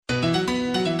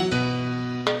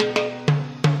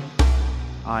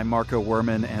I'm Marco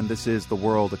Werman, and this is The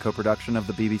World, a co-production of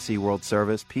the BBC World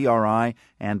Service, PRI,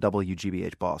 and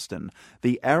WGBH Boston.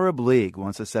 The Arab League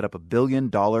wants to set up $1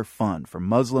 billion fund for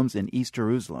Muslims in East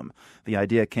Jerusalem. The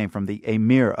idea came from the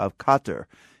Emir of Qatar.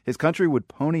 His country would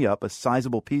pony up a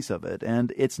sizable piece of it,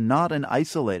 and it's not an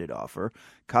isolated offer.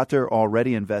 Qatar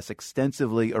already invests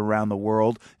extensively around the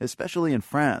world, especially in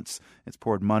France. It's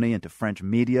poured money into French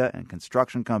media and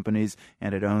construction companies,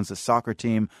 and it owns the soccer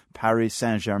team Paris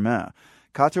Saint-Germain.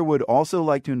 Qatar would also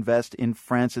like to invest in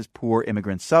France's poor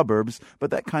immigrant suburbs,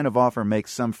 but that kind of offer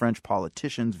makes some French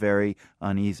politicians very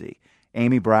uneasy.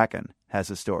 Amy Bracken has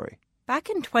the story. Back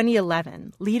in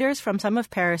 2011, leaders from some of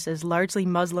Paris's largely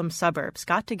Muslim suburbs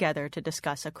got together to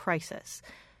discuss a crisis.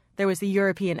 There was the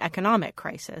European economic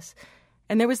crisis,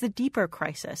 and there was the deeper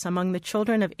crisis among the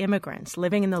children of immigrants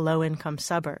living in the low-income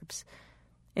suburbs.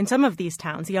 In some of these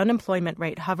towns, the unemployment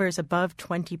rate hovers above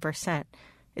 20%.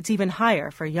 It's even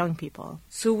higher for young people.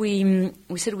 So we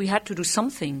said we had to do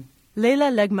something.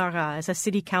 Leila Legmara is a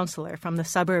city councillor from the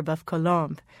suburb of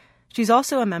Colombes. She's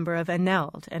also a member of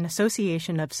ANELD, an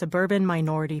association of suburban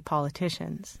minority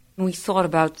politicians. We thought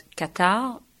about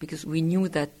Qatar because we knew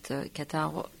that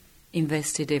Qatar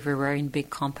invested everywhere in big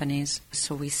companies.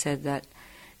 So we said that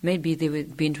maybe they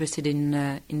would be interested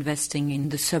in investing in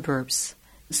the suburbs.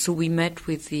 So we met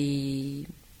with the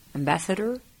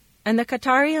ambassador. And the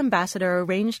Qatari ambassador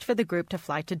arranged for the group to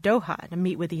fly to Doha to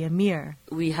meet with the emir.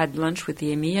 We had lunch with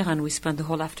the emir and we spent the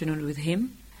whole afternoon with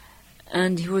him.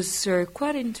 And he was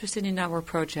quite interested in our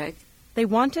project. They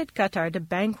wanted Qatar to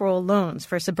bankroll loans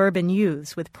for suburban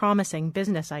youths with promising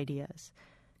business ideas.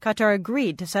 Qatar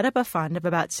agreed to set up a fund of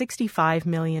about $65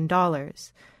 million.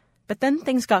 But then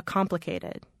things got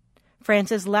complicated.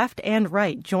 France's left and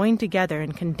right joined together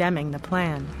in condemning the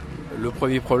plan. Le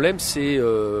premier problème, c'est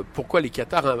pourquoi les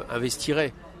Qatars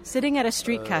investiraient. Sitting at a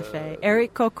street cafe,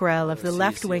 Eric Coquerel of the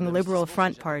left-wing Liberal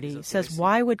Front Party says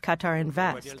why would Qatar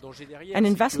invest? An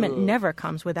investment never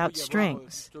comes without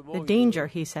strings. The danger,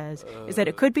 he says, is that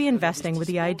it could be investing with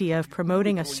the idea of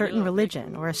promoting a certain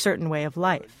religion or a certain way of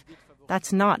life.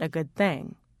 That's not a good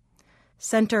thing.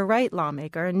 Center-right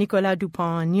lawmaker Nicolas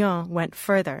Dupont-Aignan went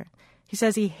further. He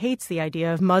says he hates the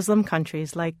idea of Muslim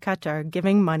countries like Qatar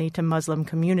giving money to Muslim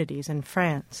communities in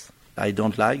France. I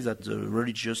don't like that the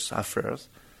religious affairs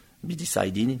be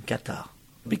decided in Qatar,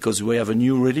 because we have a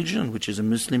new religion, which is a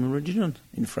Muslim religion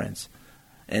in France.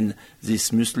 And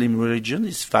this Muslim religion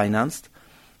is financed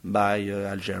by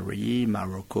Algeria,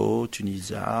 Morocco,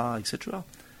 Tunisia, etc.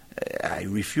 I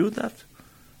refute that.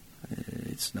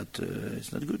 It's not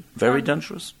good. Very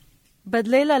dangerous. But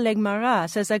Leila Legmara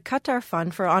says a Qatar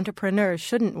fund for entrepreneurs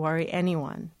shouldn't worry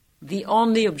anyone. The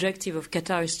only objective of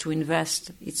Qatar is to invest.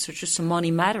 It's just a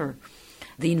money matter.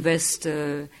 They invest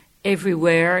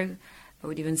everywhere, I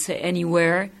would even say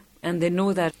anywhere, and they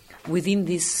know that within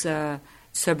these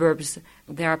suburbs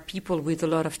there are people with a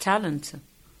lot of talent,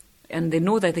 and they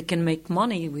know that they can make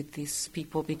money with these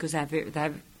people because they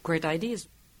have great ideas.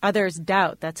 Others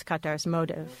doubt that's Qatar's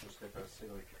motive.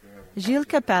 Gilles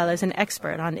Capel is an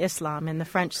expert on Islam in the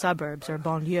French suburbs or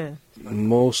banlieue.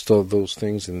 Most of those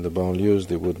things in the banlieues,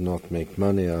 they would not make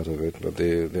money out of it, but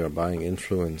they are buying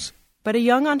influence. But a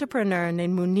young entrepreneur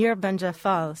named Munir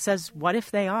Benjafal says, what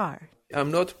if they are?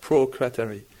 I'm not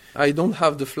pro-Qatari. I don't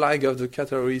have the flag of the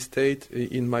Qatari state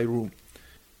in my room.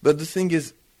 But the thing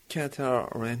is,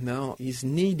 Qatar right now is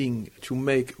needing to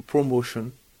make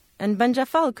promotion. And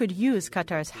Benjafal could use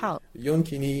Qatar's help.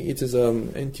 Yonkini, it is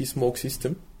an anti-smoke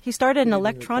system. He started an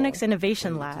electronics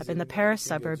innovation lab in the Paris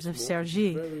suburbs of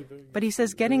Cergy. But he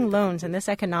says getting loans in this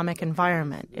economic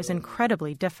environment is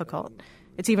incredibly difficult.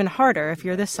 It's even harder if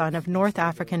you're the son of North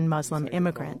African Muslim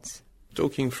immigrants.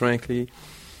 Talking frankly,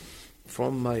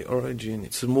 from my origin,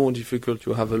 it's more difficult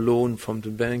to have a loan from the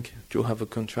bank, to have a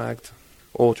contract,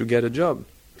 or to get a job.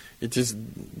 It is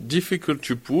difficult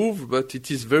to prove, but it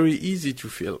is very easy to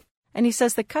feel. And he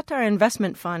says the Qatar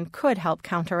Investment Fund could help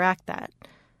counteract that.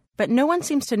 But no one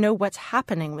seems to know what's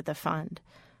happening with the fund.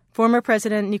 Former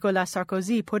President Nicolas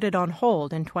Sarkozy put it on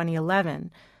hold in 2011.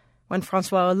 When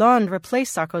François Hollande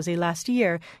replaced Sarkozy last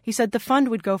year, he said the fund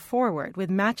would go forward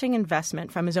with matching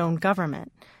investment from his own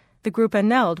government. The group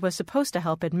ANELD was supposed to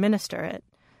help administer it.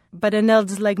 But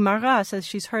ANELD's Legmara says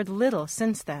she's heard little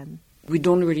since then. We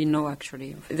don't really know,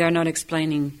 actually. They're not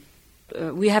explaining.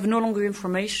 We have no longer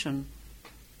information,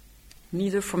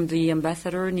 neither from the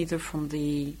ambassador, neither from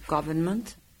the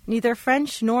government. Neither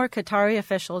French nor Qatari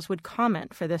officials would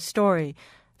comment for this story,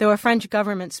 though a French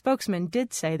government spokesman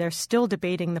did say they're still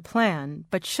debating the plan,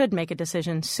 but should make a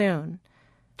decision soon.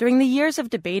 During the years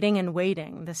of debating and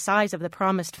waiting, the size of the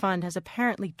promised fund has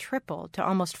apparently tripled to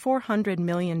almost $400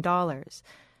 million.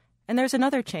 And there's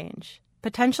another change.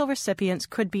 Potential recipients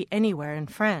could be anywhere in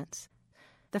France.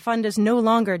 The fund is no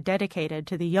longer dedicated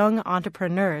to the young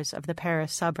entrepreneurs of the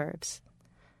Paris suburbs.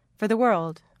 For The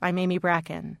World, I'm Amy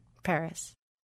Bracken, Paris.